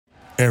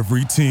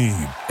Every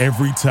team,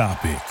 every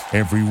topic,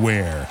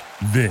 everywhere.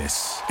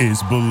 This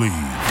is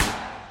Believe.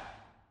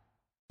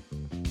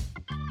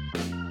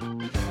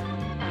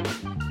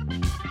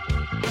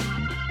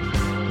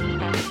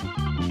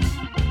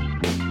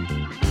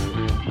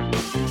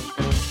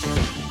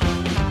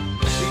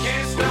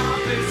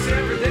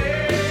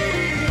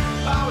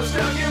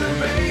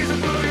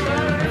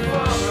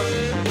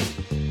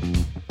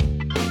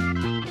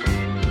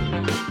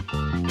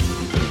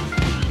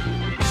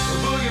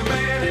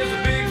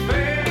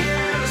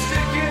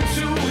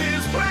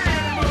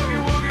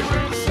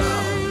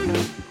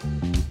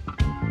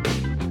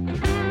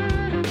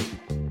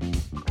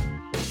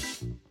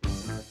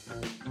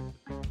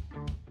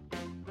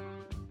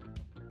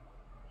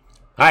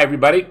 Hi,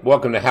 everybody.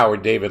 Welcome to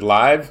Howard David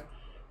Live.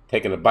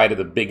 Taking a bite of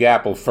the Big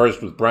Apple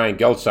first with Brian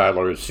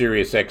Geltzeiler of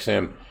Sirius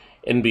XM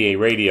NBA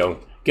Radio.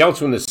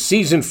 Geltz, when the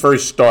season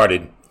first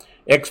started,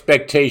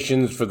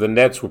 expectations for the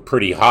Nets were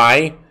pretty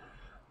high.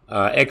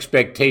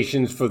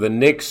 Expectations for the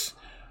Knicks,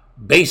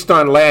 based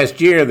on last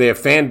year, their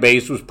fan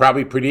base was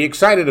probably pretty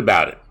excited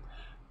about it.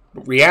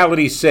 But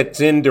reality sets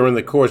in during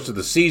the course of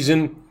the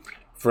season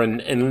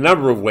in a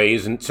number of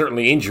ways, and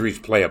certainly injuries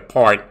play a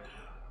part.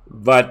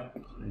 But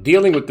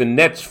dealing with the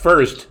Nets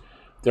first,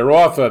 they're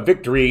off a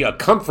victory, a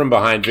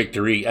come-from-behind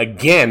victory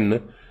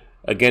again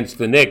against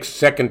the Knicks.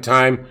 Second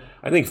time,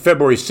 I think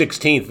February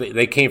 16th,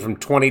 they came from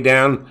 20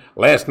 down.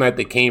 Last night,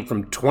 they came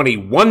from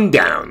 21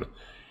 down.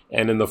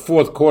 And in the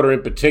fourth quarter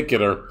in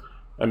particular,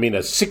 a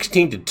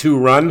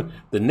 16-2 run.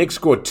 The Knicks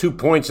scored 2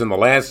 points in the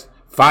last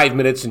 5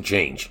 minutes and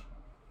change.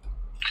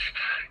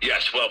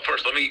 Yes, well,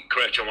 first, let me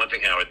correct you on one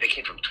thing, Howard. They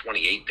came from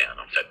 28 down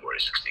on February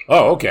 16th.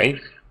 Oh, okay.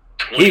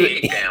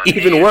 28 down.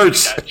 Even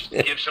worse.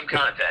 To give some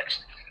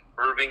context,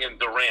 Irving and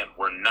Durant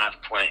were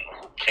not playing.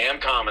 Cam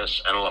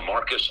Thomas and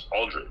LaMarcus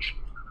Aldridge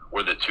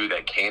were the two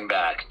that came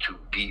back to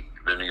beat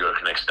the New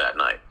York Knicks that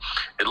night.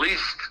 At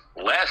least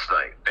last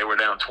night, they were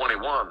down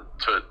 21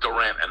 to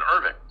Durant and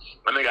Irving.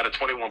 And they got a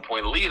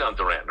 21-point lead on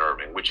Durant and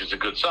Irving, which is a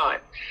good sign.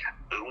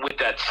 With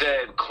that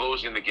said,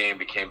 closing the game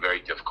became very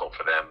difficult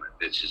for them.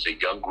 This is a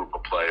young group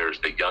of players.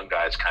 The young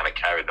guys kind of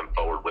carried them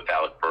forward with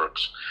Alec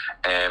Burks.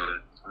 And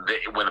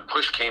when the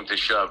push came to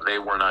shove, they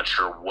were not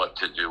sure what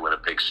to do in a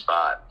big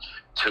spot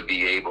to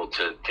be able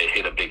to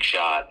hit a big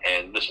shot.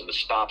 And listen, the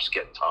stops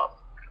get tough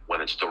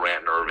when it's Durant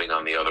and Irving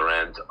on the other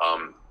end.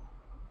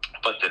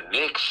 But the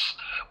Knicks,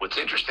 what's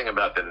interesting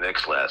about the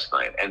Knicks last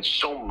night, and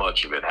so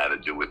much of it had to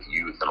do with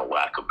youth and a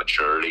lack of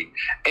maturity,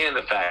 and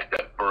the fact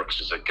that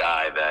Burks is a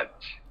guy that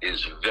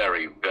is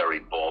very, very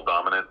ball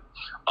dominant,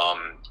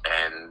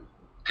 and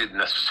didn't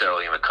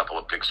necessarily in a couple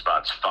of big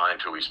spots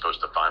find who he's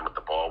supposed to find with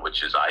the ball,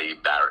 which is i.e.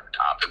 Barrett and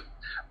Toppin.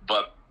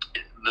 But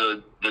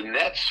the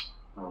Nets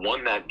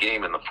won that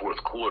game in the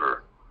fourth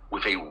quarter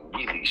with a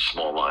really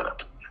small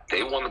lineup.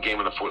 They won the game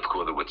in the fourth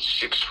quarter with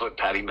 6-foot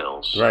Patty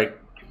Mills, right?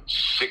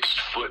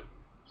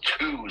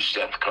 6'2"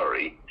 Seth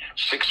Curry,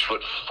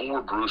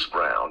 6'4" Bruce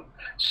Brown,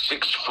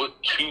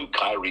 6'2"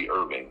 Kyrie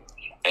Irving,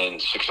 and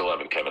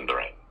 6'11" Kevin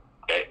Durant.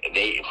 Okay?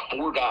 They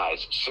four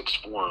guys,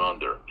 6'4" and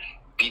under,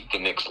 beat the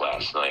Knicks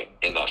last night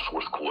in that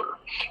fourth quarter.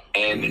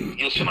 And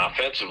listen,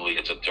 offensively,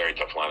 it's a very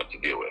tough lineup to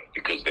deal with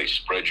because they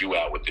spread you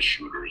out with the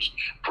shooters.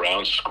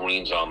 Brown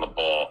screens on the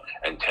ball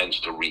and tends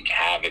to wreak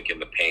havoc in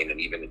the paint. And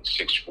even at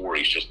 6'4",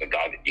 he's just a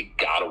guy that you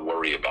got to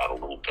worry about a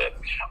little bit.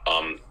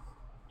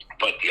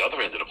 But the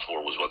other end of the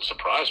floor was what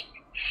surprised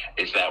me,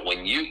 is that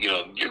when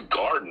you're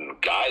guarding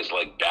guys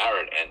like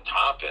Barrett and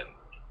Toppin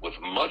with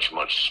much,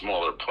 much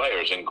smaller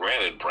players, and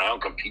granted,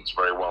 Brown competes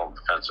very well on the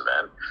defensive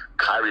end.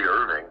 Kyrie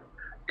Irving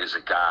is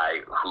a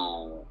guy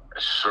who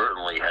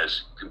certainly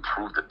has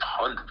improved a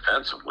ton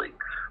defensively,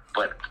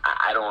 but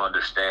I don't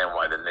understand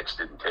why the Knicks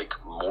didn't take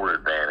more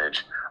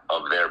advantage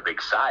of their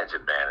big size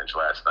advantage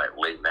last night,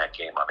 late in that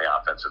game on the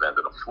offensive end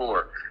of the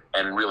floor.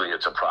 And really,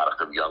 it's a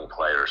product of young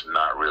players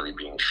not really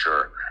being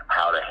sure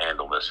how to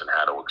handle this and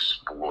how to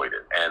exploit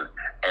it.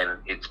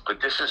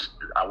 But this is,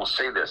 I will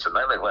say this, and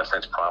I think last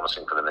night's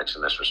promising for the Knicks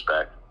in this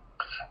respect.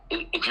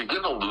 If you're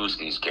going to lose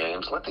these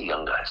games, let the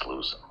young guys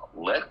lose them.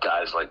 Let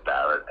guys like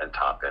Barrett and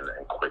Toppin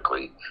and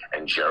Quickly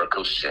and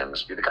Jericho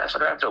Sims be the guys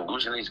that are out there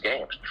losing these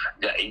games.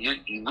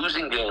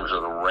 Losing games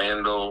with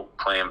Randall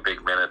playing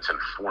big minutes and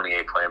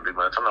Fournier playing big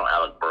minutes. I know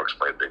Alec Burks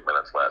played big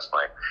minutes last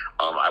night.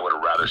 I would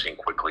have rather seen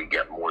Quickly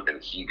get more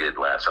than he did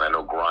last night. I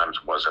know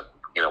Grimes wasn't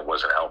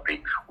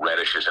healthy.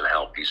 Reddish isn't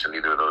healthy, so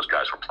neither of those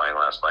guys were playing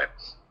last night.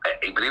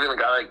 But even a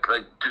guy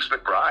like Deuce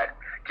McBride,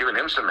 giving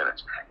him some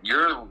minutes.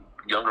 Your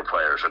younger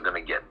players are going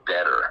to get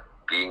better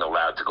being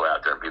allowed to go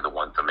out there and be the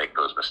one to make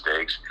those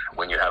mistakes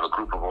when you have a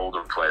group of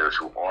older players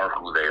who are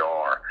who they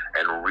are.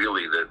 And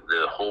really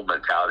the whole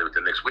mentality with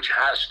the Knicks, which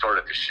has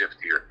started to shift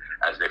here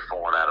as they've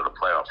fallen out of the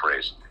playoff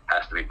race,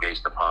 has to be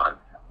based upon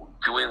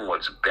doing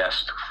what's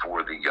best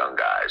for the young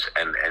guys.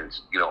 And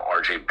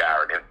RJ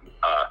Barrett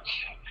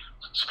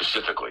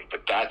specifically.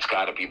 But that's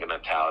got to be the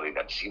mentality.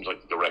 That seems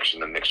like the direction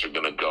the Knicks are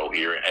going to go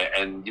here.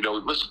 And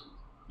listen,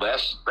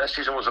 Last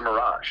season was a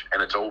mirage,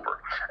 and it's over,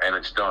 and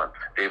it's done.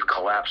 They've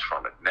collapsed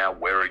from it. Now,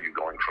 where are you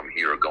going from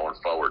here going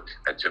forward?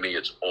 And to me,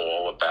 it's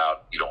all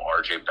about,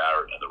 R.J.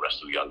 Barrett and the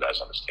rest of the young guys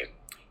on this team.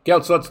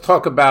 Geltz, let's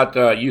talk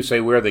about, you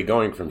say, where are they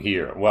going from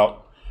here?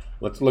 Well,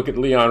 let's look at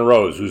Leon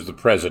Rose, who's the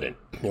president,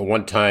 a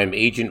one-time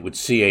agent with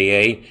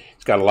CAA.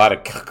 He's got a lot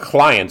of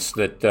clients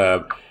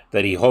that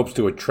he hopes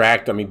to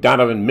attract. I mean,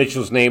 Donovan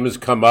Mitchell's name has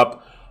come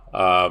up.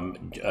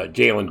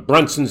 Jalen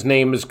Brunson's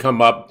name has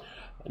come up.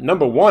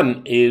 Number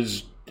one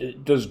is,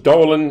 does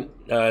Dolan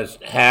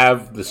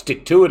have the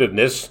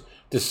stick-to-itiveness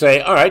to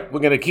say, all right, we're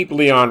going to keep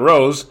Leon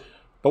Rose,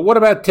 but what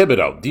about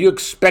Thibodeau? Do you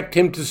expect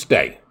him to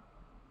stay?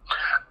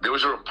 There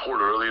was a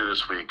report earlier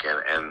this week,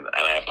 and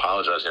I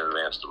apologize in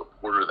advance. The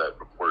reporter that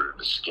reported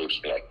it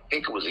escapes me. I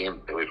think it was Ian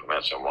Bailey from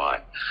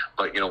SNY.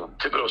 But,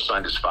 Thibodeau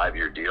signed his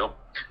 5-year deal.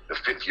 The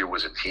 5th year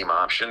was a team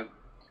option.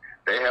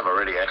 They have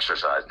already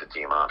exercised the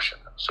team option.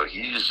 So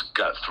he's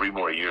got 3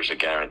 more years of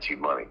guaranteed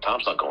money.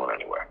 Tom's not going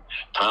anywhere.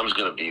 Tom's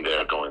going to be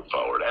there going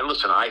forward. And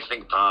listen, I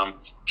think Tom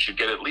should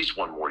get at least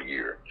 1 more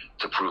year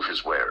to prove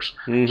his wares.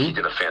 Mm-hmm. He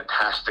did a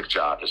fantastic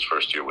job his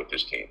first year with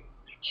this team.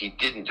 He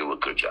didn't do a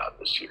good job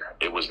this year.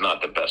 It was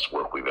not the best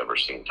work we've ever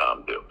seen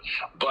Tom do.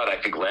 But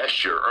I think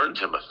last year earned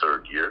him a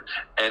 3rd year.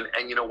 And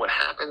what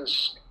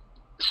happens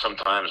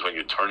sometimes when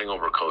you're turning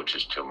over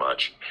coaches too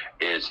much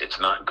is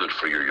it's not good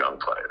for your young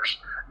players.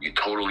 You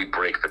totally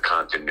break the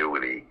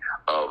continuity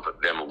of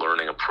them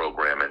learning a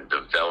program and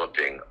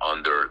developing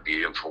under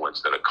the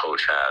influence that a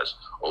coach has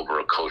over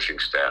a coaching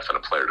staff and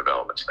a player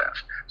development staff.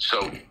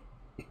 So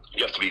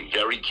you have to be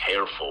very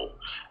careful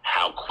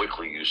how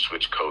quickly you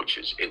switch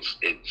coaches.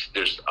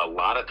 There's a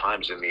lot of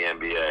times in the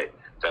NBA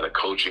that a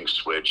coaching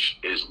switch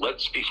is,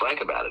 let's be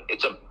frank about it,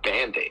 it's a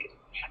Band-Aid.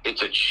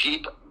 It's a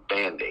cheap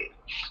Band-Aid.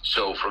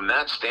 So from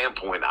that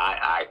standpoint,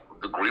 I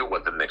agree with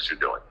what the Knicks are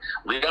doing.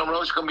 Leon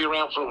Rose is going to be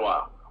around for a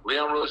while.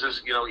 Leon Rose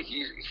is,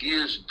 he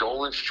is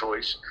Dolan's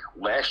choice.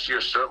 Last year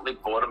certainly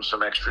bought him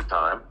some extra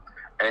time,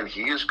 and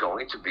he is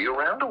going to be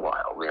around a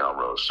while, Leon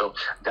Rose. So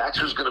that's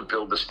who's going to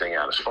build this thing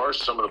out. As far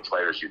as some of the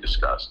players you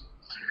discussed,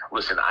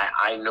 listen,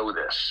 I know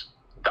this.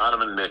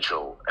 Donovan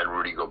Mitchell and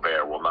Rudy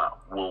Gobert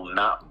will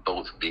not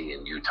both be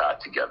in Utah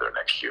together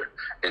next year.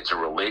 It's a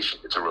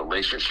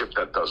relationship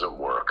that doesn't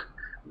work.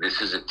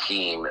 This is a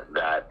team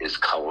that is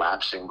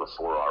collapsing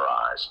before our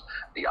eyes.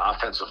 The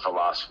offensive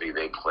philosophy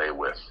they play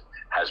with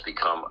has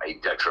become a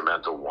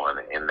detrimental one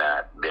in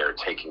that they're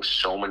taking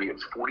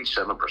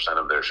 47%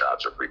 of their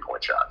shots are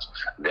 3-point shots.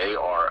 They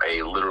are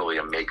literally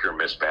a make or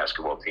miss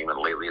basketball team, and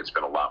lately it's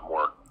been a lot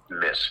more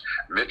miss.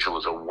 Mitchell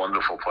is a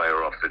wonderful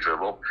player off the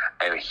dribble,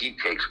 and he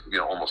takes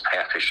almost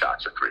half his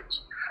shots at threes.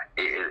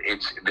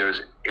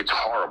 It's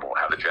horrible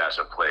how the Jazz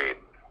have played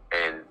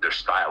and their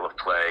style of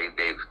play.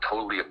 They've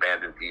totally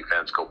abandoned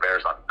defense.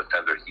 Gobert's not the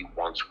defender he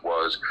once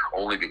was,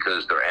 only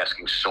because they're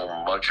asking so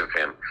much of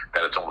him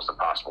that it's almost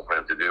impossible for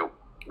him to do.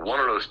 One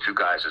of those 2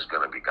 guys is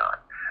going to be gone.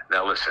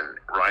 Now, listen,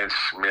 Ryan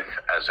Smith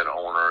as an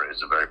owner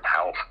is a very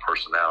powerful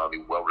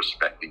personality,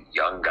 well-respected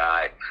young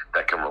guy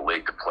that can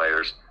relate to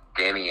players.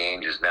 Danny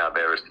Ainge is now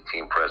there as the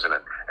team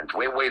president, and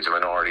Dwayne Wade's a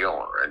minority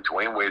owner, and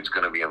Dwayne Wade's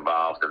going to be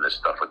involved in this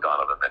stuff with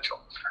Donovan Mitchell.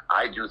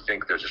 I do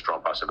think there's a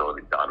strong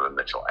possibility Donovan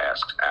Mitchell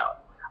asks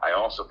out. I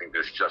also think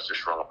there's just as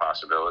strong a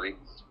possibility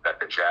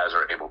that the Jazz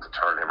are able to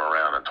turn him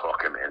around and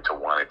talk him into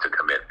wanting to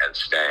commit and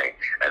staying,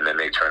 and then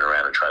they turn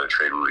around and try to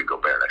trade Rudy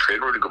Gobert. Now,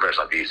 trade Rudy Gobert is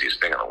not the easiest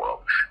thing in the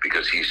world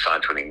because he's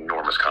signed to an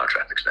enormous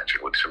contract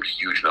extension with some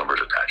huge numbers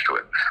attached to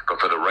it.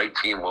 But for the right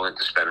team willing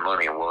to spend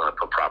money and willing to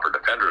put proper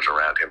defenders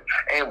around him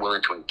and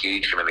willing to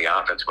engage him in the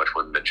offense much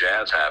more than the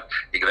Jazz have,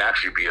 he could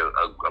actually be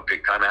a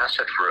big-time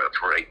asset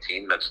for a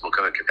team that's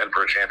looking to contend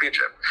for a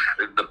championship.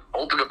 The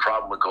ultimate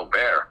problem with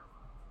Gobert,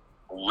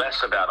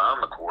 less about on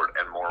the court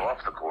and more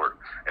off the court,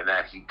 in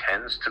that he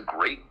tends to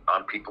grate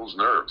on people's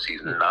nerves.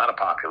 He's not a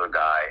popular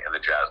guy in the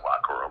Jazz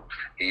locker room.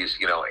 He's,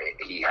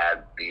 he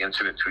had the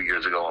incident 2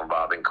 years ago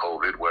involving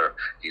COVID where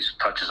he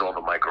touches all the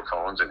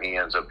microphones and he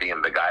ends up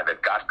being the guy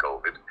that got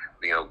COVID,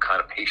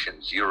 kind of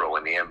patient zero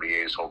in the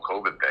NBA's whole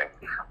COVID thing.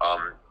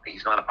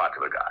 He's not a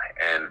popular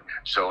guy. And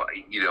so,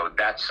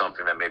 that's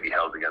something that may be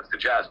held against the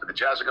Jazz. But the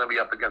Jazz are going to be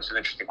up against an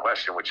interesting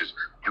question, which is,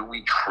 do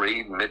we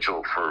trade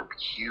Mitchell for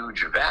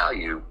huge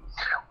value,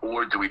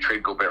 or do we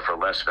trade Gobert for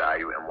less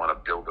value and want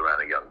to build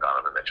around a young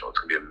Donovan Mitchell? It's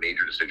going to be a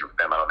major decision for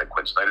them. I don't think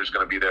Quinn Snyder's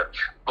going to be there.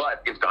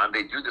 But if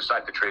they do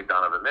decide to trade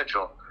Donovan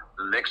Mitchell,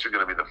 the Knicks are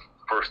going to be the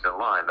first in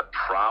line. The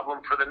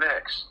problem for the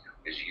Knicks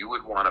is you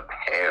would want to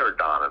pair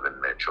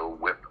Donovan Mitchell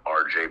with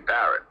R.J.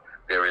 Barrett.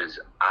 There is,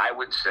 I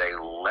would say,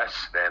 less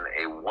than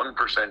a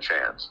 1%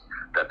 chance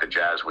that the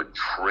Jazz would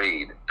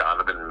trade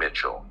Donovan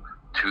Mitchell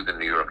to the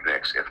New York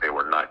Knicks if they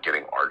were not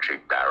getting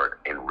R.J. Barrett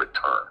in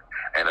return.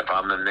 And if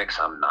I'm the Knicks,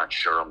 I'm not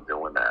sure I'm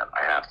doing that,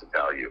 I have to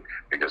tell you,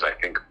 because I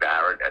think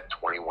Barrett at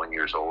 21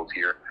 years old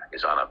here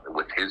is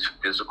with his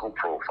physical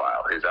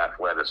profile, his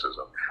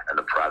athleticism, and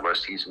the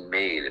progress he's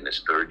made in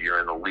his 3rd year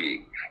in the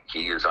league,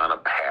 he is on a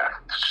path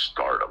to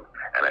stardom.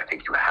 And I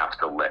think you have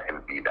to let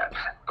him be that.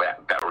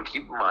 But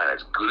keep in mind,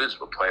 as good as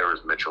a player as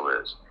Mitchell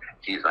is,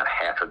 he's not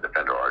half a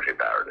defender R.J.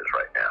 Barrett is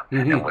right now.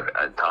 Mm-hmm. And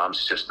with Tom's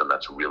system,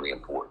 that's really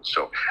important.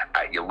 So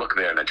you look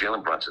there, now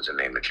Jalen Brunson's a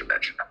name that you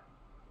mentioned.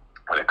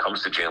 When it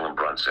comes to Jalen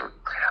Brunson,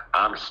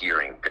 I'm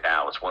hearing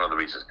Dallas, one of the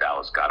reasons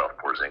Dallas got off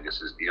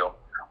Porzingis' deal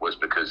was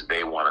because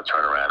they want to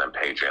turn around and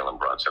pay Jalen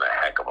Brunson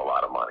a heck of a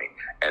lot of money.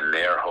 And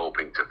they're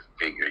hoping to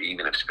figure,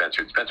 even if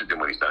Spencer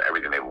Dinwiddie's done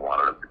everything they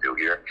wanted him to do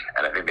here,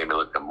 and I think they may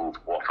look to move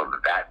off of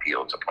that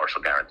deal. It's a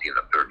partial guarantee in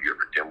the third year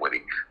for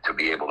Dinwiddie to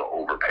be able to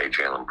overpay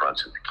Jalen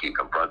Brunson to keep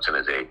him. Brunson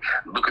is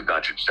Luka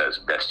Doncic says,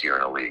 best year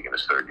in the league in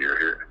his third year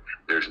here.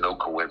 There's no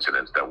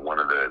coincidence that one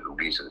of the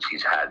reasons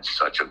he's had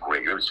such a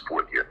great year, his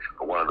fourth year,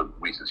 but one of the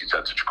reasons he's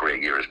had such a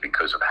great year is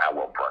because of how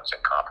well Brunson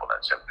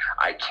compliments him.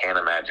 I can't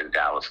imagine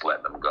Dallas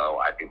letting him go.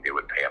 I think they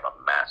would pay him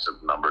a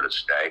massive number to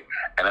stay.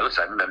 And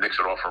listen, I think that Knicks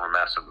would offer him a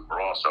massive number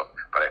also.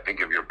 But I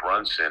think if you're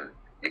Brunson,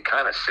 you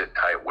kind of sit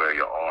tight where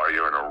you are.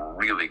 You're in a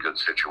really good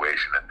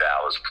situation in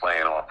Dallas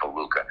playing off of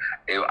Luka.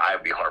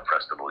 I'd be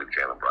hard-pressed to believe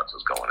Jalen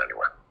Brunson's going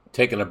anywhere.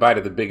 Taking a bite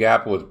of the Big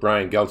Apple with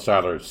Brian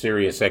Geltzeiler,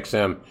 Sirius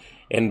XM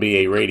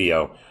NBA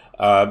Radio.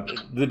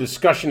 The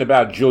discussion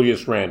about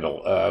Julius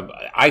Randle.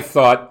 I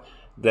thought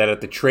that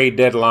at the trade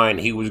deadline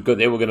he was good.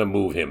 They were going to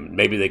move him.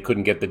 Maybe they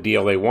couldn't get the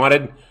deal they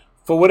wanted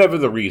for whatever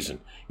the reason.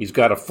 He's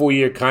got a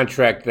 4-year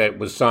contract that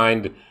was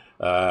signed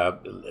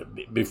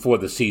before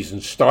the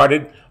season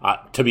started.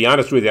 To be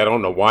honest with you, I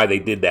don't know why they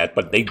did that,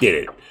 but they did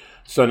it.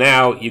 So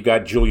now you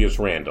got Julius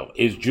Randle.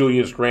 Is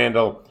Julius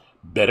Randle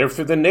better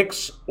for the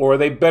Knicks, or are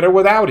they better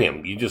without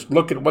him? You just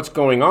look at what's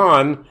going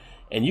on,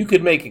 and you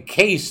could make a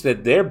case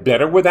that they're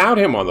better without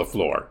him on the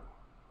floor.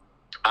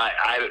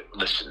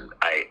 Listen,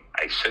 I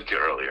said to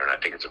you earlier, and I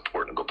think it's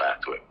important to go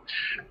back to it.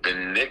 The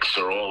Knicks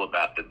are all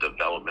about the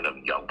development of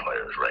young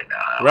players right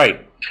now.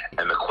 Right.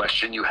 And the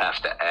question you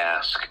have to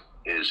ask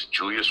is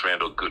Julius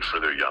Randle good for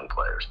their young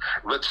players?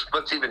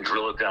 Let's even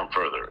drill it down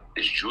further.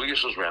 Is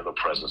Julius Randle's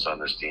presence on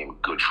this team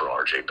good for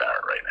R.J.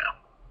 Barrett right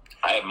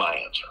now? I have my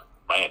answer.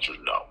 My answer is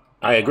no.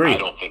 I agree. I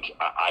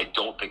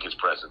don't think his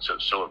presence.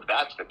 So if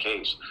that's the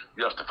case,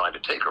 you have to find a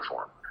taker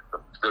for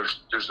him.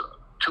 There's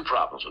two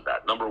problems with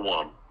that. Number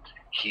one,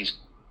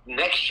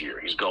 next year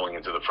he's going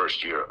into the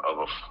first year of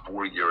a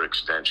 4-year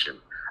extension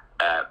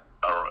that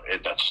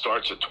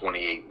starts at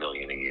 $28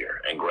 million a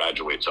year and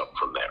graduates up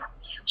from there.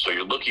 So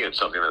you're looking at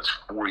something that's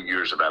 4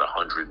 years, about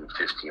 $115,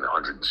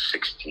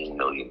 $116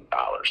 million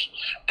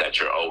that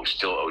you're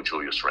still owe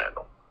Julius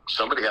Randle.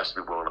 Somebody has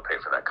to be willing to pay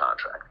for that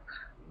contract.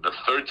 The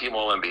third-team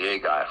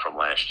All-NBA guy from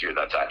last year,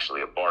 that's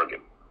actually a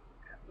bargain.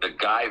 The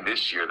guy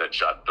this year that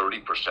shot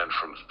 30%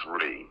 from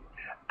three,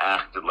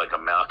 acted like a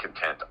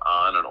malcontent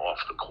on and off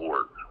the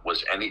court,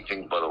 was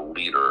anything but a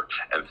leader,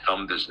 and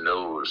thumbed his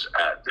nose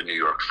at the New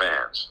York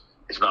fans.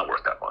 It's not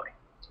worth that money.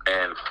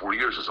 And 4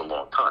 years is a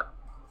long time.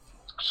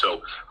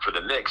 So for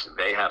the Knicks,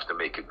 they have to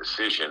make a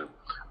decision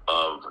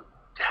of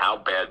how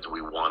bad do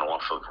we want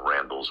off of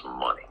Randle's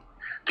money.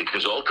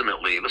 Because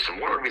ultimately, listen,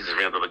 one of the reasons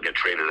Randle didn't get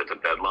traded at the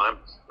deadline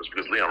was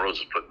because Leon Rose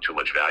was putting too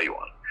much value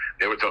on him.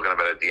 They were talking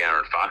about a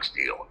De'Aaron Fox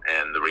deal,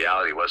 and the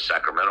reality was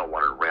Sacramento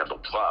wanted Randle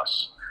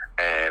plus,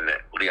 and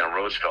Leon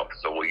Rose felt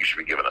as though, well, you should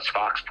be giving us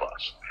Fox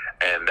plus.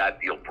 And that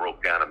deal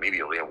broke down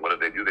immediately, and what did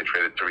they do? They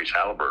traded Therese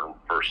Halliburton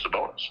for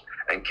Sabonis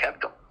and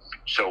kept him.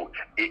 So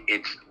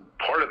it's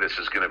part of this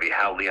is going to be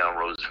how Leon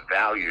Rose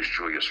values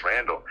Julius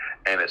Randle,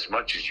 and as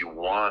much as you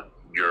want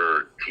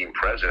your team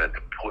president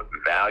to put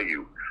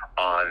value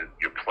on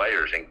your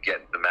players and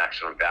get the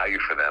maximum value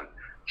for them,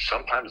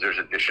 sometimes there's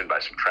addition by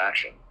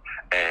subtraction.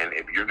 And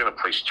if you're going to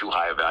place too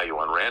high a value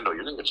on Randle,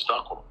 you're going to get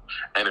stuck with him.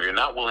 And if you're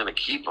not willing to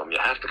keep him, you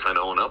have to kind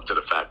of own up to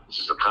the fact this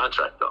is a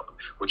contract up,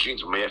 which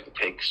means we may have to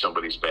take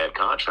somebody's bad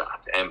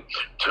contract. And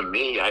to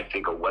me, I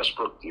think a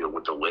Westbrook deal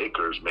with the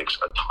Lakers makes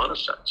a ton of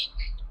sense.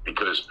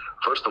 Because,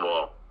 first of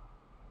all,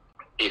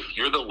 if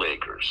you're the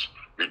Lakers,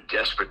 you're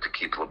desperate to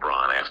keep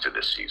LeBron after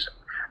this season.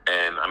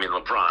 And, I mean,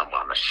 LeBron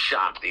on the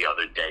shop the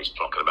other day, he's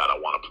talking about, I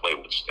want to play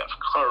with Steph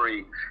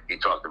Curry. He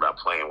talked about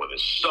playing with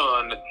his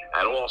son.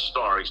 At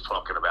All-Star, he's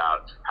talking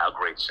about how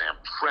great Sam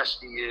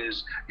Presti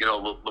is. You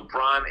know,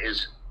 LeBron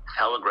is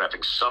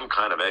telegraphing some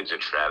kind of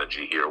exit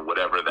strategy here,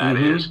 whatever that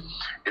is.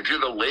 If you're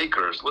the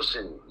Lakers,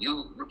 listen,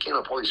 you came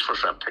up all these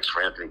first-round picks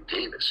for Anthony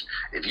Davis.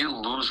 If you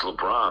lose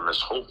LeBron,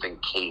 this whole thing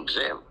caves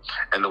in.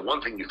 And the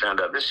one thing you found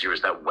out this year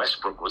is that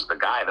Westbrook was the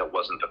guy that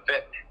wasn't the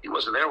fit. He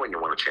wasn't there when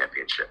you won a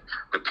championship.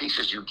 The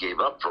pieces you gave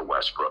up for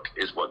Westbrook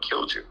is what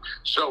killed you.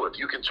 So if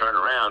you can turn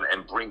around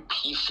and bring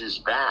pieces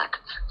back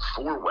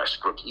for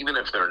Westbrook, even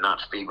if they're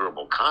not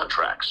favorable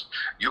contracts,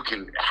 you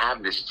can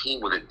have this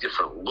team with a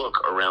different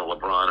look around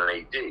LeBron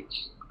and AD.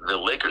 The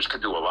Lakers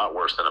could do a lot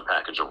worse than a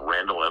package of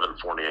Randle, Evan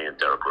Fournier, and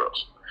Derrick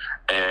Rose.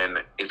 And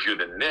if you're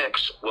the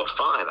Knicks, well,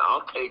 fine,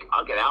 I'll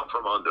get out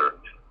from under.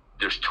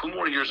 There's 2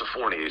 more years of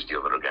Fournier's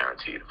deal that are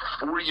guaranteed,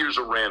 4 years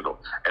of Randle,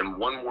 and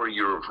 1 more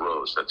year of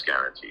Rose that's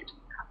guaranteed.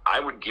 I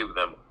would give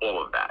them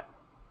all of that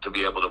to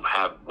be able to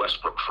have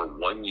Westbrook for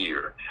 1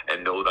 year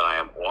and know that I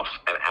am off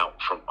and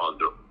out from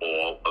under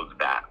all of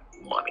that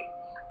money.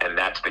 And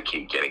That's the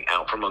key, getting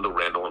out from under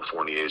Randall and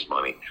Fournier's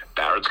money.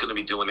 Barrett's going to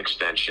be doing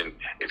extension.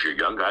 If your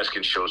young guys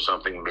can show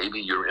something,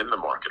 maybe you're in the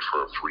market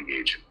for a free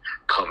agent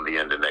come the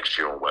end of next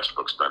year when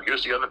Westbrook's done.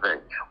 Here's the other thing.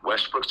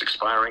 Westbrook's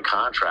expiring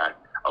contract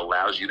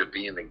allows you to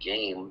be in the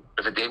game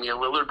if a Damian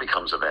Lillard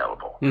becomes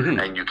available,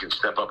 and you can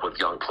step up with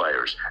young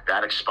players.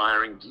 That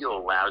expiring deal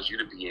allows you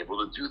to be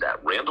able to do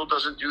that. Randall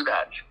doesn't do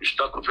that. You're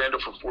stuck with Randall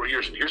for 4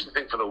 years. And here's the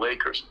thing for the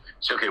Lakers.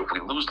 Say, okay, if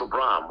we lose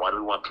LeBron, why do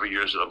we want 3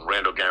 years of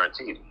Randall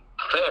guaranteed?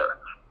 Fair.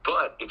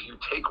 But if you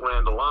take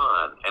Randall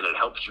on and it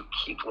helps you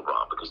keep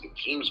LeBron because the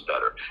team's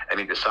better and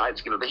he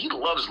decides, he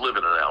loves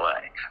living in LA.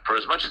 For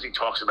as much as he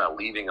talks about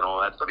leaving and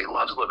all that stuff, he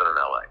loves living in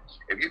LA.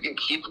 If you can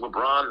keep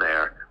LeBron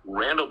there,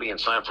 Randall being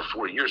signed for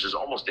 4 years is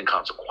almost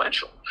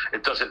inconsequential.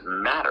 It doesn't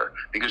matter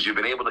because you've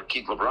been able to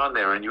keep LeBron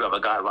there and you have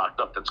a guy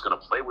locked up that's going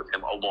to play with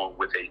him along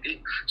with AD.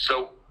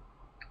 So,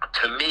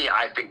 to me,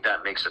 I think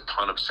that makes a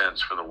ton of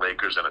sense for the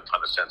Lakers and a ton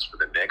of sense for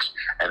the Knicks,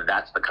 and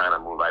that's the kind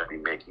of move I'd be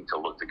making to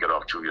look to get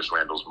off Julius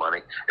Randle's money.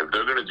 If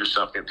they're going to do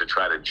something to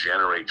try to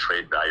generate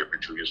trade value for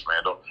Julius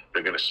Randle,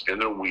 they're going to spin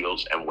their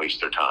wheels and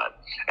waste their time.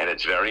 And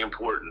it's very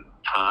important.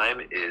 Time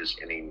is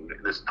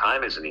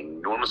an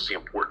enormously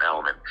important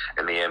element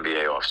in the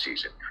NBA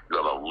offseason. You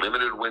have a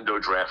limited window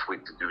draft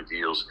week to do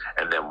deals,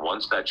 and then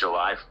once that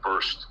July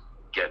 1st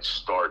gets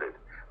started,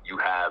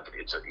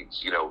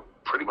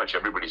 pretty much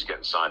everybody's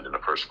getting signed in the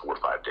first 4 or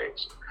 5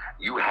 days.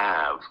 You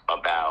have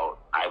about,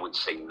 I would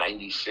say,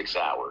 96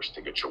 hours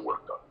to get your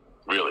work done,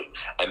 really,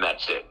 and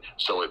that's it.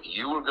 So if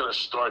you are going to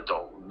start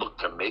to look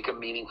to make a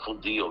meaningful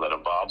deal that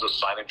involves a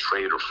sign and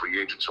trade or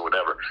free agents or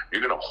whatever,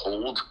 you're going to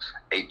hold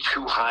a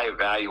too high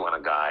value on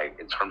a guy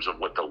in terms of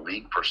what the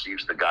league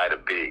perceives the guy to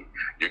be.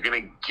 You're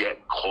going to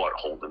get caught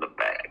holding the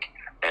bag.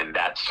 And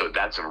that's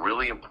a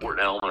really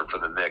important element for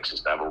the Knicks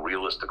is to have a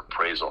realistic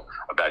appraisal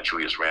about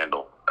Julius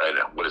Randle and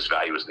what his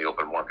value is in the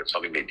open market,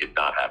 something they did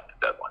not have at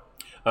the deadline.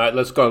 All right,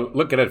 let's go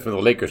look at it from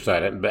the Lakers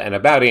side. And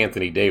about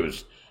Anthony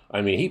Davis,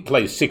 I mean, he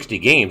plays 60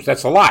 games.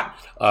 That's a lot.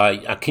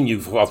 Can you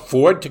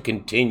afford to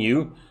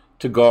continue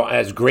to go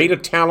as great a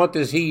talent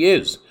as he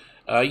is?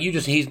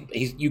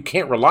 You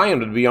can't rely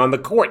on him to be on the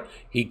court.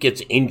 He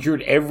gets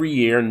injured every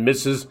year and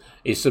misses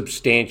a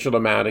substantial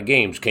amount of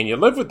games. Can you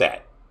live with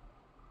that?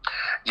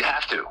 You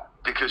have to,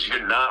 because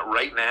you're not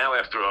right now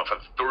after a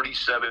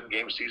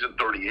 37-game season,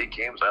 38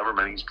 games, however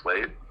many he's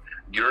played,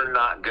 you're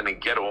not going to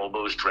get all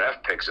those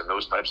draft picks and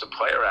those types of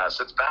player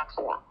assets back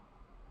for him.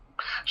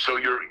 So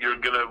you're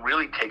going to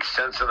really take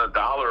cents on the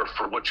dollar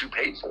for what you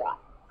paid for him.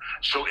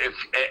 So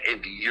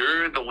if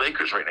you're the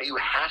Lakers right now, you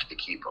have to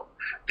keep him.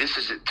 This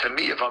is it. To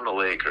me, if I'm the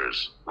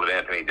Lakers with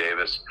Anthony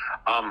Davis,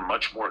 I'm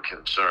much more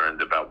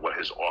concerned about what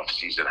his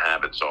off-season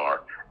habits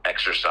are,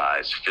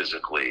 exercise,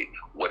 physically,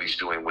 what he's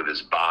doing with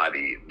his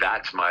body.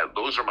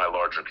 Those are my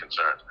larger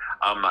concerns.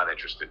 I'm not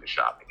interested in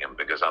shopping him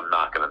because I'm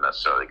not going to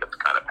necessarily get the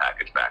kind of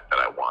package back that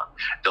I want.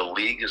 The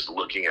league is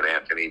looking at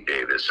Anthony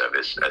Davis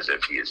as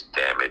if he is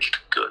damaged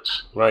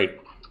goods. Right.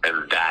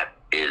 And that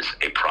is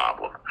a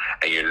problem.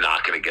 And you're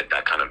not going to get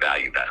that kind of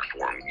value back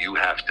for him. You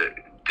have to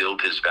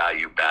build his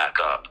value back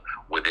up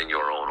within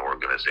your own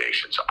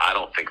organization. So I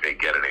don't think they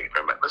get anything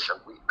from it. Listen,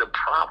 the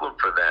problem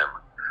for them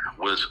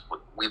was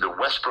either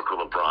Westbrook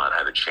or LeBron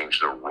had to change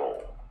their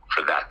role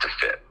for that to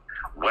fit.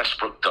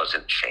 Westbrook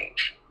doesn't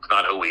change. It's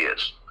not who he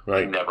is.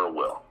 Right. He never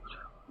will.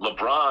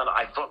 LeBron,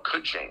 I thought,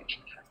 could change.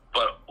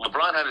 But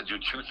LeBron had to do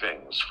two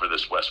things for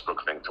this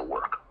Westbrook thing to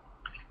work.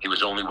 He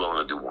was only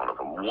willing to do one of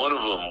them. One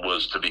of them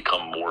was to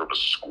become more of a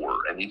scorer,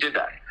 and he did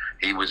that.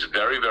 He was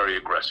very, very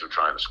aggressive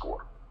trying to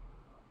score.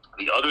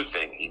 The other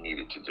thing he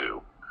needed to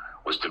do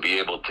was to be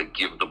able to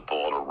give the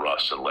ball to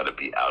Russ and let it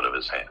be out of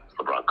his hands.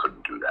 LeBron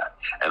couldn't do that.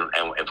 And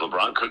if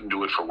LeBron couldn't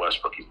do it for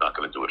Westbrook, he's not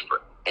going to do it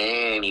for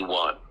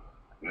anyone.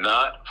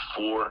 Not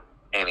for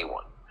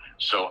anyone.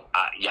 So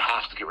you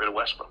have to get rid of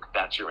Westbrook.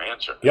 That's your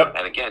answer. Yep.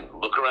 And again,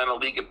 look around the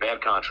league at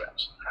bad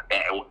contracts.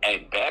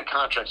 And bad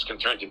contracts can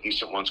turn to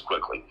decent ones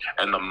quickly.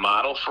 And the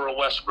model for a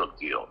Westbrook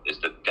deal is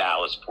the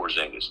Dallas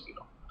Porzingis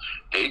deal.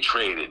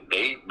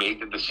 They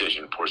made the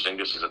decision,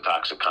 Porzingis is a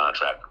toxic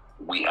contract.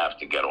 We have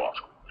to get off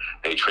him.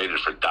 They traded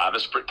for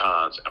Davis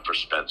Bertans and for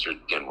Spencer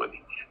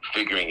Dinwiddie,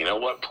 figuring, you know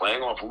what,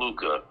 playing off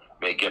Luka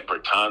may get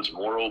Bertans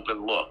more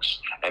open looks,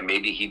 and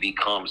maybe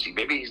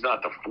he's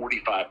not the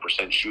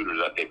 45% shooter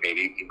that they paid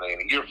 $18 million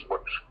a year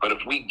for. But if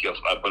we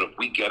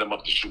get him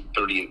up to shoot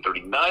 38,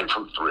 39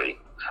 from three,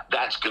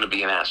 that's going to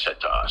be an asset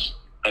to us.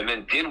 And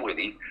then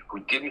Dinwiddie, who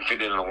didn't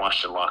fit in the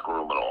Washington locker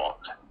room at all,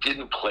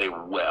 didn't play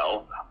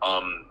well.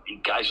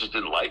 Guys just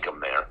didn't like him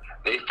there.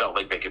 They felt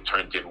like they could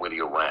turn Dinwiddie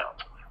around.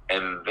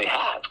 And they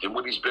have.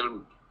 Dinwiddie's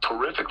been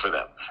terrific for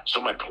them.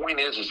 So my point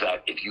is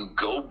that if you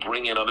go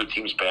bring in other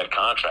teams' bad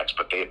contracts,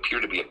 but they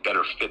appear to be a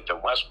better fit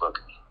than Westbrook,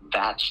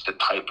 that's the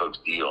type of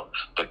deal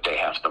that they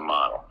have to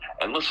model.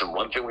 And listen,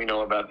 one thing we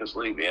know about this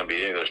league, the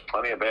NBA, there's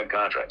plenty of bad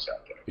contracts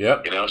out there.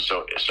 Yep. You know,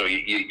 so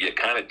you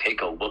kind of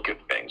take a look at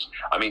things.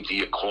 I mean, do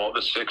you call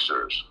the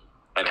Sixers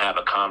and have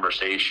a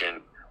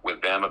conversation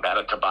with them about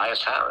a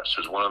Tobias Harris,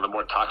 who's one of the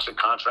more toxic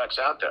contracts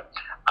out there?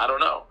 I don't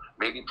know.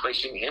 maybe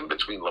placing him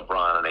between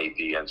LeBron and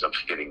AD ends up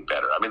fitting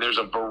better. I mean, there's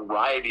a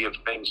variety of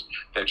things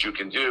that you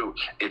can do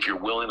if you're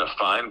willing to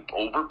find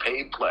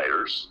overpaid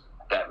players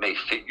that may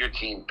fit your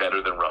team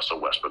better than Russell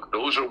Westbrook.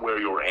 Those are where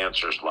your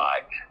answers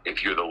lie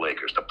if you're the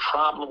Lakers. The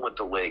problem with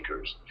the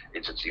Lakers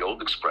is it's the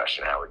old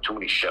expression, Howard, too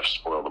many chefs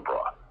spoil the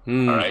broth.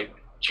 All right?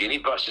 Jeannie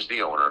Buss is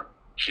the owner.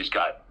 She's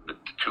got the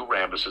two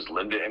Rambuses,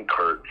 Linda and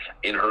Kurt,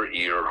 in her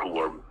ear who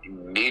are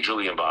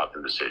majorly involved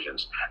in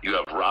decisions. You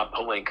have Rob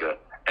Pelinka,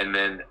 and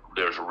then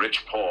there's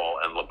Rich Paul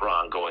and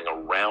LeBron going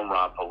around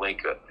Rob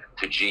Pelinka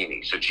to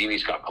Jeannie. So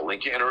Jeannie's got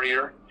Pelinka in her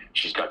ear.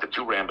 She's got the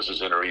two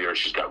Rambuses in her ear.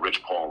 She's got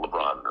Rich Paul and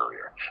LeBron in her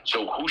ear.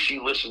 So who she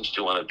listens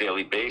to on a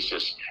daily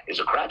basis is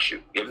a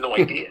crapshoot. You have no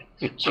idea.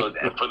 So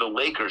for the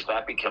Lakers,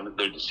 that becomes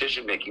their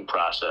decision-making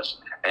process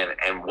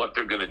and what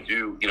they're going to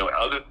do. You know,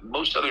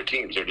 most other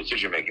teams, their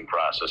decision-making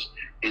process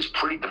is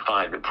pretty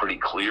defined and pretty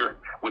clear.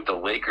 With the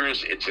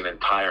Lakers, it's an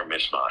entire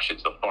mishmash.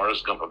 It's the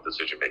Forrest Gump of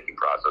decision-making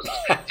process.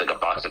 It's like a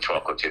box of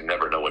chocolates. You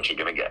never know what you're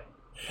going to get.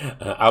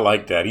 I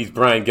like that. He's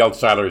Brian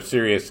Geltzeiler of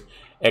Sirius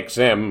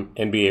XM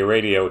NBA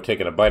Radio,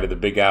 taking a bite of the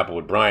Big Apple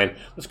with Brian.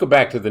 Let's go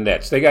back to the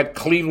Nets. They got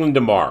Cleveland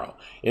tomorrow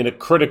in a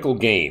critical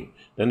game.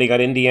 Then they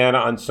got Indiana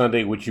on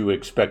Sunday, which you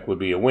expect would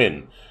be a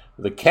win.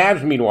 The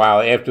Cavs,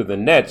 meanwhile, after the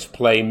Nets,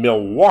 play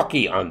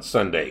Milwaukee on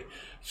Sunday.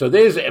 So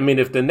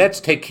if the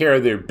Nets take care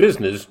of their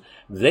business,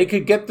 they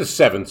could get the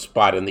 7th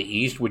spot in the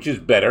East, which is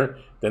better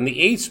than the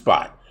 8th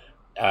spot.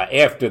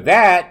 After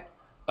that,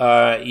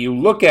 you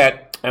look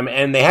at,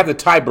 and they have the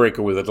tiebreaker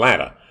with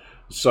Atlanta.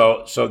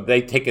 So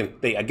they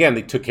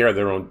took care of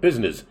their own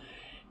business.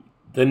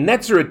 The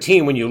Nets are a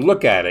team, when you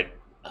look at it,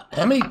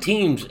 how many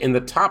teams in the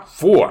top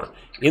 4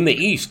 in the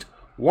East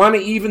want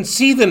to even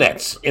see the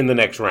Nets in the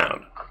next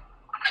round?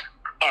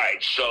 All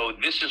right, so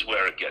this is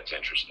where it gets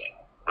interesting,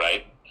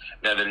 right?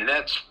 Now, the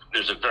Nets,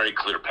 there's a very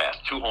clear path.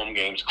 2 home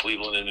games,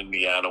 Cleveland and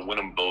Indiana, win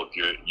them both.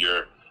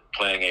 You're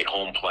playing a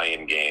home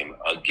playing game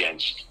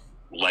against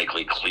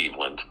likely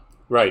Cleveland.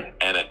 Right.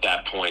 And at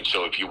that point,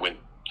 so if you win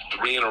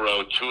 3 in a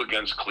row, 2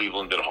 against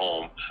Cleveland at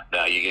home,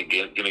 now you're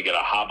going to get a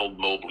hobbled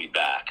Mobley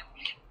back.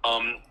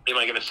 Am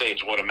I going to say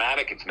it's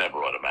automatic? It's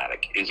never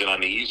automatic. Is it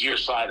on the easier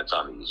side? It's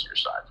on the easier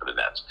side for the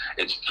Nets.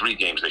 It's 3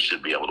 games they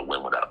should be able to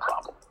win without a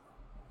problem.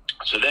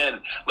 So then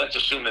let's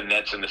assume the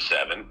Nets in the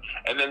 7,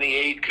 and then the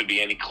 8 could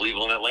be any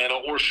Cleveland, Atlanta,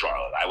 or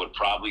Charlotte. I would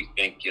probably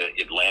think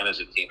Atlanta's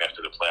a team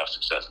after the playoff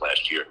success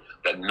last year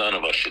that none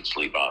of us should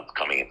sleep on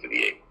coming into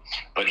the 8.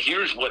 But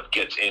here's what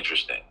gets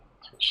interesting.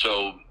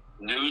 So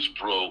news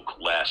broke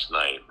last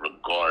night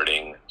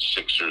regarding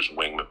Sixers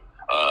wing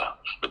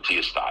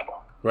Matthias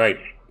Thybulle. Right.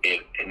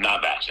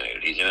 Not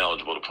vaccinated. He's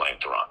ineligible to play in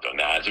Toronto.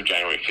 Now, as of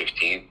January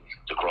 15th,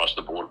 to cross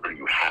the border,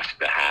 you have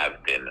to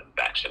have been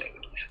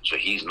vaccinated. So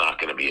he's not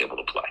going to be able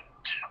to play.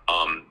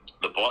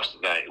 The Boston.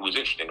 Now, it was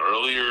interesting.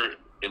 Earlier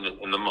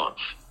in the month,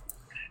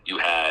 you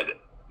had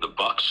the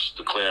Bucks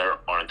declare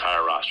our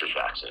entire roster is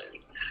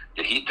vaccinated.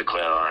 The Heat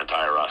declare our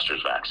entire roster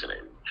is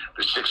vaccinated.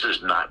 The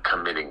Sixers not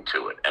committing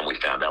to it, and we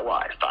found out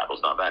why.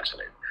 Thybulle's not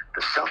vaccinated.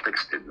 The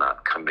Celtics did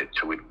not commit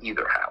to it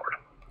either, Howard.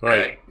 Right.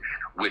 Okay?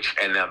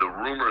 And now the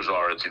rumors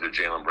are it's either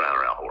Jaylen Brown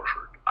or Al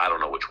Horford. I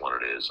don't know which one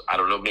it is. I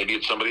don't know. Maybe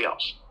it's somebody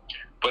else.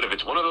 But if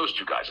it's one of those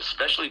two guys,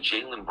 especially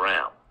Jaylen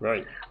Brown,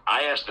 right?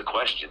 I ask the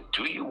question,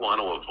 do you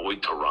want to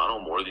avoid Toronto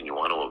more than you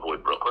want to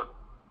avoid Brooklyn?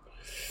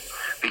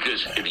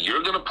 Because if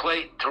you're going to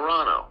play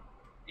Toronto,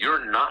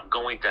 you're not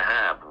going to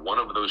have one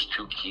of those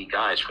 2 key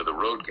guys for the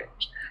road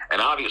games. And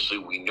obviously,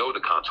 we know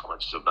the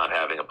consequences of not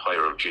having a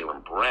player of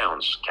Jaylen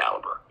Brown's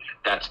caliber.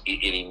 That's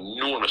an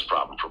enormous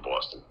problem for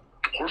Boston.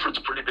 Horford's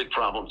a pretty big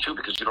problem, too,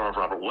 because you don't have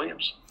Robert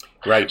Williams.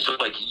 Right. So,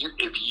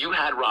 if you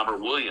had Robert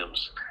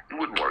Williams, you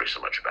wouldn't worry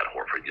so much about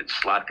Horford. You'd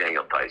slot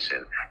Daniel Tice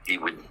in. He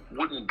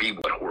wouldn't be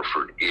what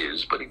Horford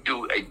is, but he'd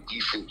do a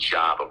decent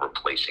job of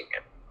replacing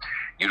him.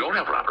 You don't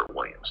have Robert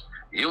Williams.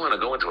 You want to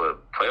go into a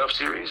playoff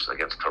series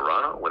against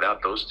Toronto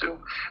without those 2?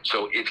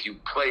 So if you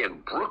play in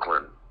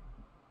Brooklyn,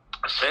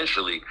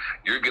 essentially,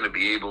 you're going to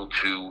be able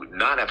to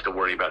not have to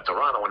worry about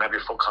Toronto and have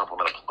your full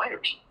complement of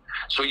players.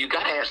 So you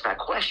got to ask that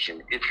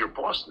question if you're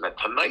Boston. That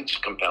tonight's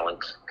compelling.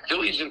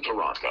 Philly's in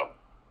Toronto.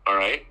 All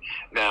right.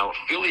 Now,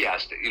 Philly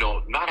has to,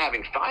 not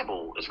having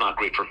Thybulle is not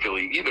great for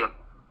Philly either.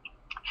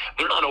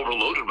 They're not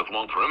overloaded with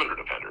long perimeter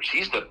defenders.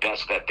 He's the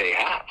best that they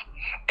have.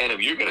 And if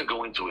you're going to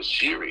go into a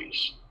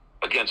series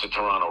against the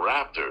Toronto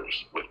Raptors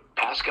with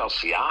Pascal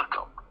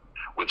Siakam,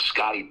 with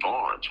Scotty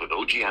Barnes, with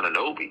OG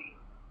Anunoby,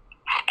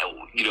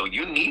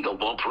 you need a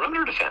long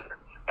perimeter defender.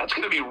 That's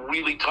going to be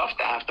really tough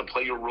to have to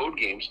play your road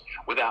games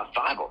without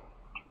Thybulle.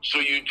 So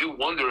you do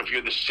wonder if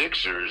you're the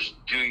Sixers,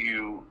 do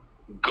you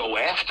go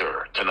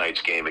after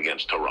tonight's game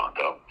against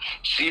Toronto,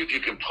 see if you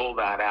can pull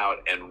that out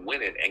and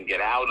win it and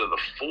get out of the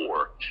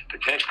 4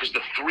 potential, because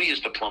the 3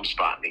 is the plum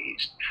spot in the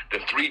East. The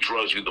 3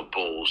 draws you the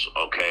Bulls,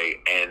 okay,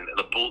 and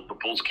the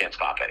Bulls can't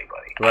stop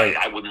anybody. Right.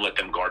 I wouldn't let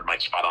them guard my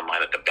spot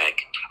online at the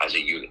bank as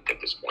a unit at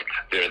this point.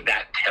 They're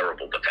that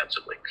terrible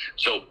defensively.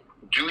 So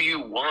do you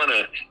want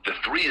to – the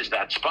 3 is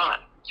that spot.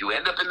 You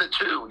end up in the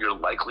 2, you're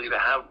likely to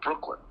have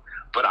Brooklyn.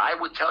 But I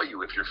would tell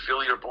you, if you're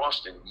Philly or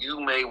Boston, you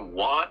may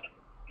want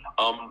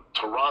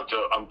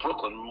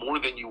Brooklyn more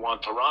than you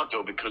want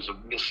Toronto because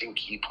of missing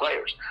key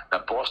players.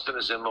 Now, Boston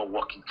is in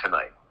Milwaukee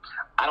tonight.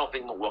 I don't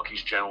think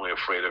Milwaukee's generally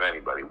afraid of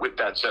anybody. With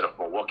that said, if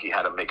Milwaukee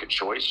had to make a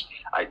choice,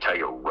 I tell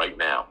you right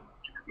now,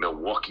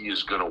 Milwaukee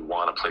is going to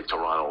want to play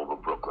Toronto over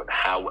Brooklyn.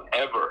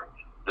 However,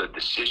 the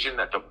decision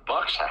that the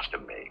Bucks have to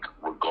make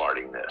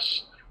regarding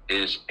this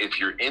is if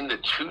you're in the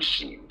 2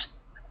 seed,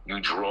 you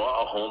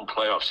draw a home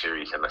playoff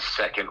series in the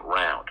second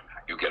round.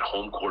 You get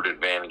home court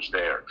advantage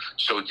there.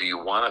 So do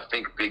you want to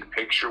think big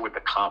picture with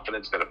the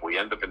confidence that if we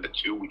end up in the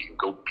 2, we can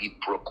go beat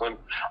Brooklyn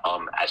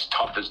as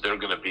tough as they're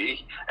going to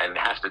be and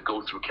have to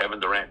go through Kevin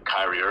Durant and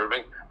Kyrie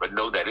Irving, but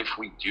know that if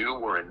we do,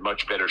 we're in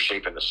much better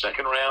shape in the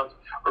second round?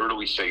 Or do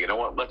we say, you know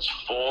what, let's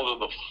fall to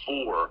the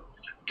 4,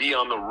 be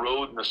on the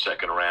road in the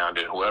second round,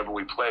 and whoever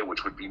we play,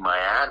 which would be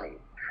Miami,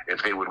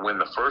 if they would win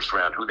the first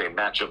round, who they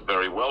match up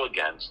very well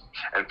against,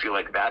 and feel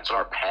like that's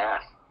our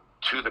path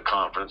to the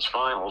conference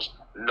finals,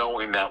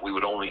 knowing that we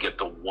would only get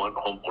the 1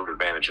 home court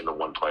advantage in the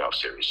 1 playoff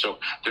series. So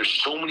there's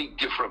so many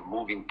different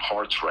moving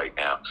parts right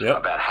now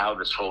about how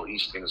this whole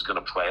East thing is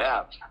going to play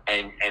out.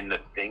 And the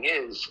thing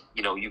is,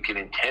 you can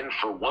intend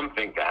for one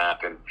thing to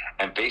happen,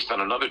 and based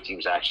on another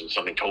team's actions,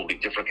 something totally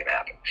different can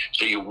happen.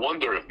 So you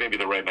wonder if maybe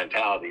the right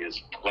mentality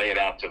is play it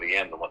out to the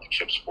end and let the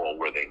chips fall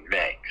where they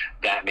may.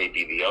 That may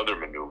be the other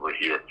maneuver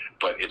here,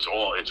 but it's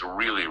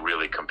really,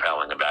 really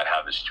compelling about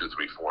how this 2,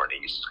 3, 4 in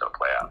the East is going to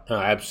play out.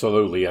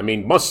 Absolutely. I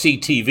mean, must-see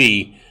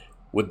TV.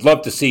 Would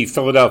love to see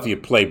Philadelphia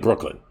play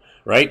Brooklyn,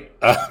 right?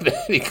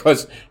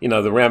 Because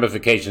the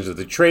ramifications of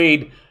the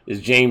trade. Is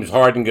James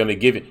Harden going to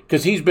give it?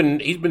 Because he's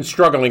been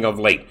struggling of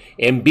late.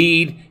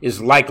 Embiid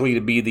is likely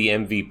to be the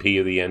MVP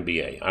of the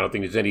NBA. I don't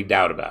think there's any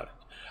doubt about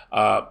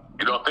it.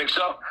 You don't think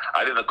so?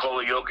 I think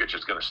Nikola Jokic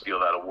is going to steal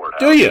that award.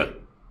 Do you?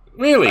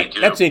 Really?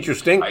 That's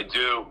interesting. I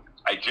do.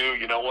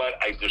 You know what?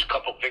 There's a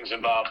couple things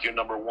involved here.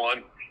 Number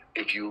one,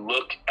 if you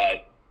look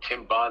at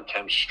Tim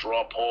Bontemps'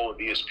 straw poll of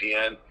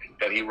ESPN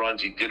that he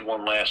runs, he did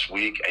one last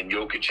week, and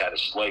Jokic had a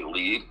slight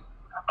lead.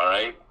 All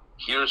right?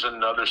 Here's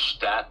another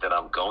stat that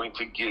I'm going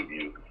to give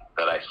you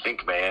that I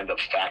think may end up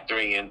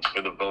factoring in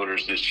for the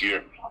voters this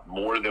year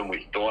more than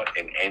we thought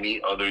in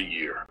any other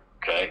year,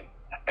 okay?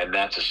 And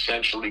that's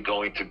essentially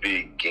going to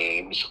be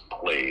games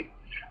played.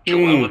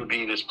 Joel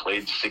Embiid has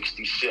played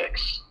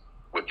 66.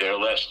 With their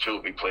last 2,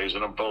 if he plays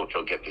in them both,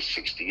 he'll get to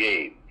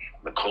 68.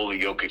 Nikola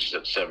Jokic is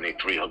at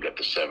 73. He'll get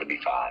to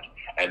 75.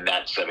 And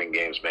that 7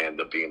 games may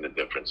end up being the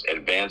difference.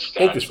 Advanced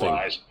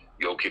stats-wise,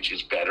 Jokic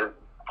is better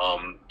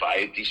by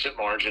a decent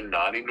margin,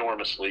 not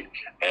enormously.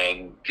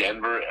 And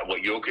Denver,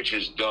 what Jokic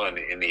has done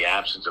in the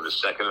absence of his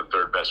second and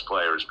third best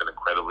player has been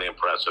incredibly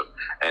impressive.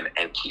 And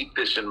keep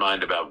this in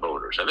mind about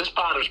voters. And this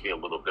bothers me a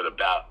little bit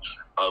about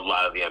a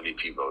lot of the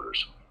MVP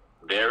voters.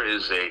 There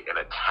is an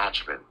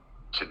attachment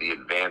to the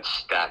advanced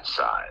stat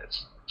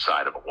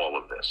side of all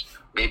of this,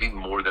 maybe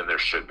more than there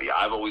should be.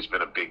 I've always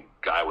been a big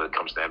guy when it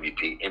comes to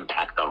MVP.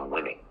 Impact on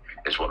winning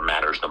is what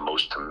matters the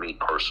most to me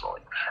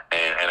personally.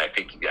 And I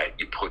think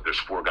there's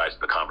 4 guys in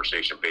the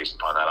conversation based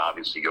upon that.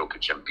 Obviously,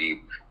 Jokic,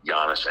 Embiid,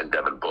 Giannis, and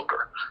Devin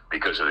Booker,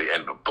 because of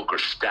and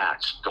Booker's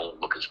stats don't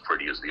look as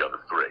pretty as the other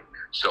 3.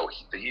 So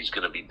he's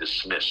going to be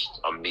dismissed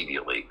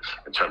immediately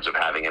in terms of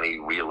having any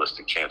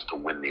realistic chance to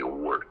win the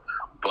award.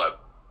 But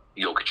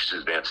Jokic's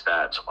advanced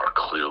stats are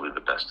clearly the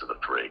best of the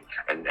 3.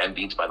 And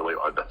Embiid's, by the way,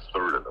 are the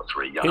 3rd of the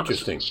 3. Giannis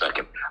Interesting. is the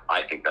 2nd.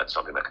 I think that's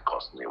something that could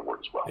cost him the award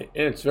as well. And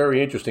it's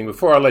very interesting.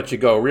 Before I let you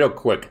go, real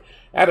quick,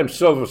 Adam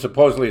Silver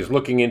supposedly is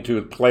looking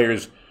into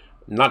players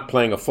not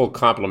playing a full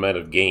complement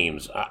of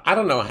games. I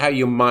don't know how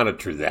you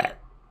monitor that.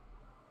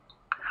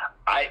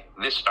 All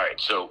right,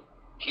 so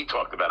he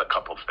talked about a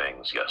couple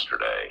things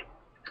yesterday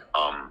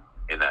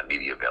in that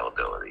media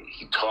availability.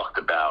 He talked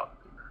about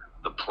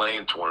the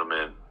play-in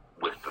tournament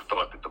with the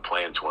thought that the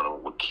play-in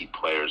tournament would keep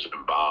players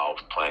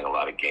involved, playing a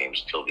lot of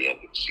games till the end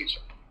of the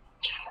season.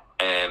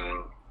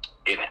 And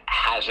it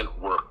hasn't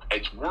worked.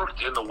 It's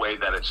worked in the way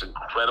that it's an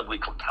incredibly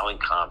compelling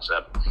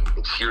concept.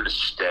 It's here to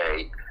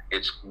stay.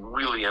 It's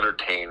really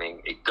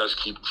entertaining. It does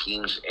keep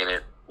teams in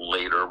it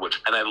later,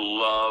 and I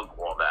love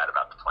all that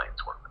about the play-in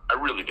tournament.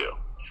 I really do.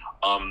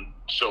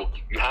 So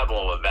you have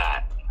all of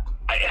that.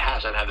 It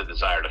hasn't had the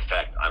desired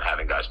effect on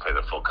having guys play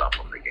their full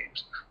complement of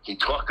games. He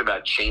talked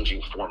about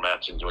changing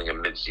formats and doing a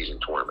mid-season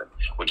tournament,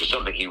 which is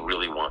something he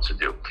really wants to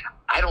do.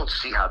 I don't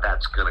see how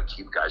that's going to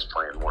keep guys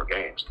playing more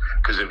games.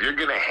 Because if you're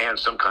going to hand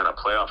some kind of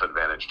playoff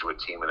advantage to a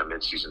team in a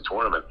mid-season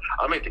tournament,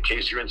 I'll make the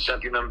case you're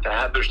incenting them to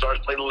have their stars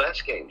play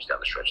less games down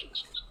the stretch of the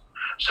season.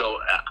 So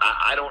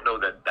I don't know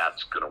that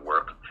that's going to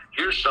work.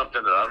 Here's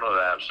something that I don't know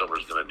that Adam Silver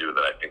is going to do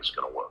that I think is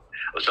going to work.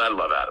 Listen, I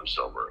love Adam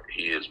Silver.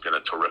 He has been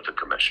a terrific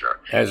commissioner.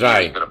 He's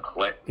been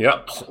a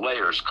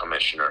players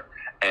commissioner.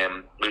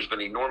 And there's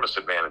been enormous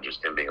advantages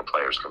in being a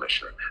players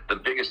commissioner. The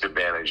biggest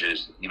advantage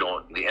is, the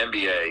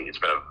NBA, it's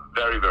been a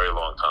very, very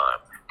long time.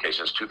 Okay,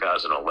 since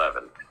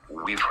 2011,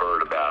 we've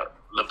heard about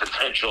the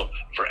potential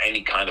for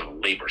any kind of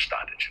labor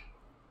stoppage.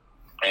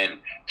 And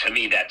to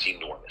me, that's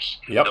enormous.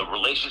 Yep. The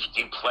relations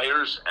between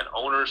players and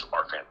owners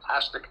are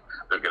fantastic.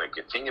 They're going to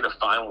continue to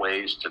find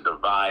ways to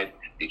divide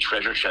the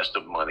treasure chest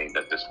of money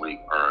that this league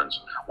earns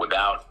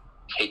without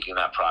taking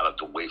that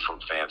product away from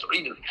fans or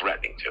even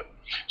threatening to.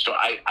 So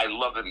I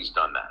love that he's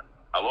done that.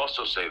 I'll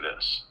also say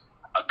this.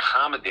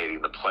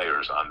 Accommodating the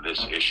players on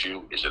this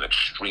issue is an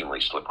extremely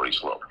slippery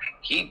slope.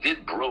 He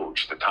did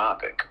broach the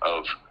topic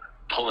of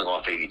pulling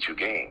off 82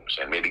 games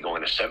and maybe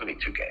going to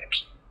 72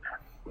 games.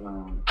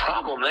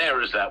 Problem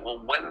there is that, well,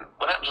 what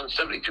happens when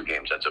 72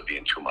 games ends up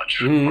being too much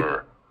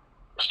for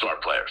star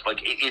players? Like,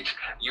 it's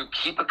you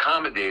keep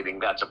accommodating,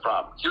 that's a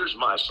problem. Here's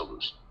my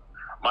solution.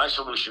 My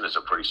solution is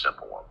a pretty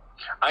simple one.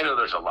 I know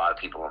there's a lot of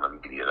people in the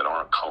media that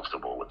aren't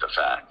comfortable with the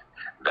fact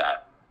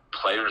that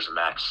players'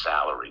 max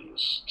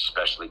salaries,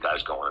 especially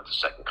guys going into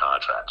second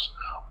contracts,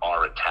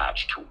 are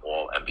attached to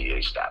all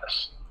NBA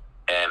status.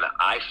 And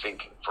I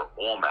think for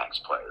all max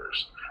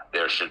players,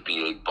 there should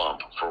be a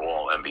bump for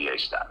all NBA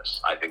status.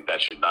 I think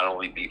that should not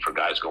only be for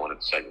guys going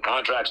into second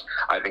contracts,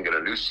 I think in a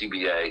new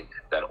CBA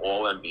that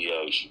all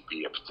NBA should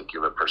be a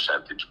particular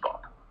percentage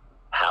bump.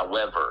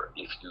 However,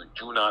 if you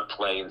do not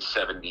play in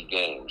 70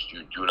 games,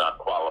 you do not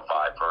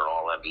qualify for an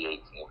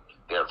all-NBA team.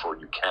 Therefore,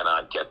 you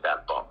cannot get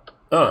that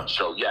bump.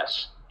 So,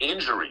 yes,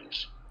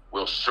 injuries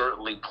will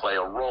certainly play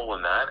a role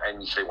in that.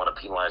 And you say, want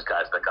to penalize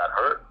guys that got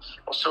hurt?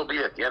 Well, so be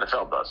it. The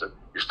NFL does it.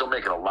 You're still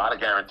making a lot of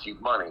guaranteed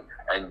money.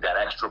 And that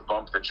extra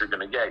bump that you're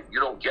going to get,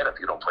 you don't get if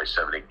you don't play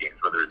 70 games.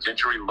 Whether it's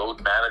injury,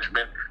 load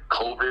management,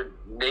 COVID,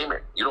 name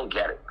it. You don't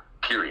get it.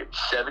 Period.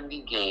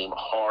 70-game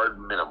hard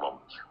minimum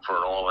for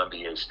an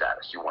all-NBA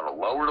status. You want to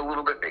lower it a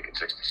little bit, make it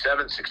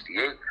 67,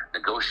 68,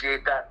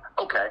 negotiate that.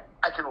 Okay,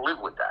 I can live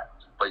with that.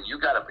 But you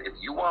got to, if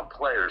you want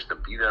players to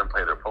be there and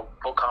play their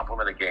full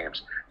complement of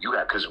games, you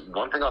have, because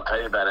one thing I'll tell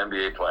you about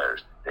NBA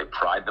players, they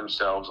pride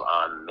themselves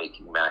on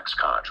making max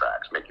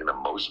contracts, making the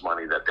most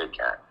money that they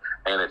can.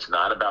 And it's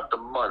not about the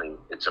money,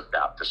 it's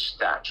about the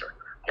stature.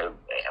 Okay?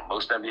 And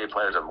most NBA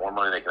players have more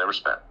money than they can ever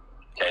spend.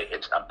 Okay,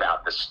 it's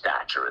about the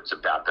stature. It's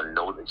about the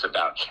note. It's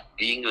about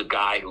being the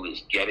guy who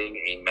is getting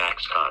a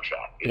max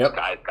contract. It's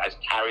guys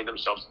carry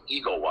themselves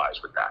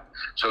ego-wise with that.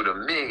 So to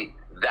me,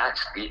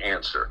 that's the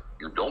answer.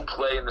 You don't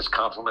play in this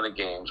complement of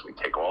games. We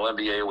take all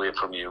NBA away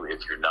from you. If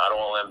you're not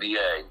all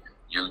NBA,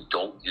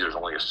 there's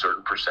only a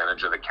certain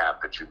percentage of the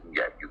cap that you can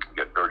get. You can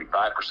get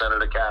 35% of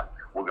the cap.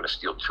 We're going to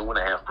steal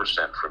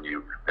 2.5% from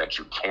you that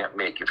you can't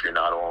make if you're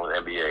not all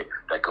in NBA.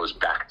 That goes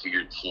back to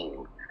your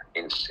team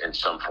in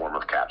some form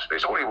of cap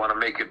space. Or you want to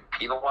make it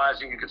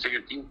penalizing, you can say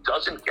your team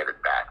doesn't get it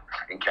back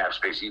in cap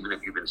space even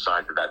if you've been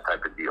signed to that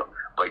type of deal.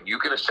 But you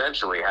can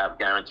essentially have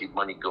guaranteed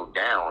money go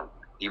down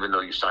even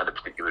though you signed a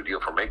particular deal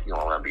for making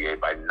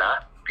All-NBA by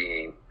not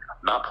playing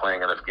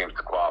enough games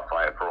to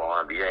qualify for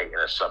All-NBA in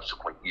a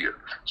subsequent year.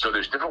 So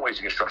there's different ways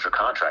you can structure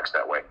contracts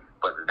that way.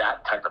 But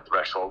that type of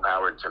threshold,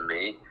 Howard, to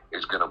me,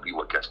 is going to be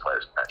what gets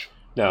players' attention.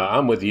 No,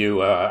 I'm with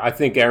you. I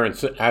think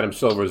Adam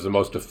Silver is the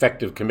most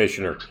effective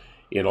commissioner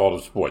in all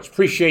of sports.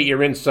 Appreciate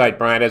your insight,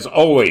 Brian, as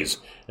always.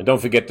 And don't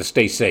forget to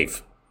stay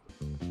safe.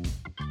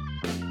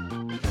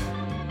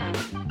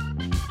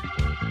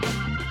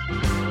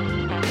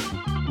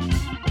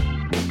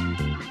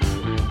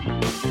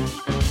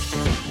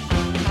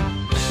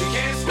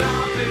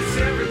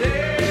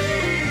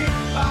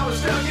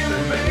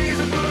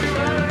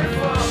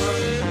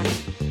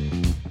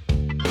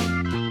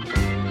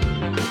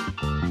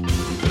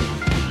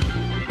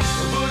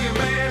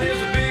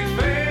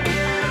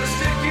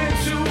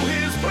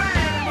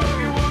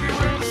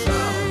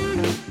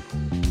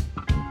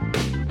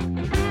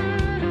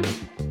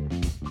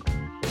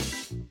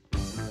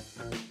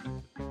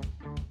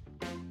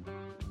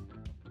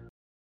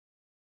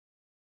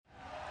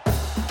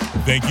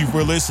 Thank you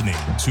for listening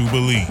to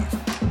Believe.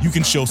 You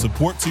can show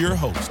support to your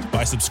host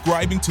by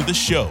subscribing to the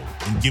show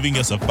and giving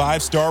us a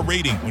 5-star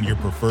rating on your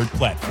preferred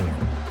platform.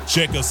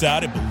 Check us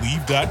out at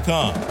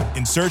Believe.com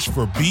and search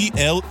for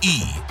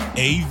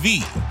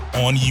BLEAV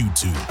on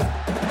YouTube.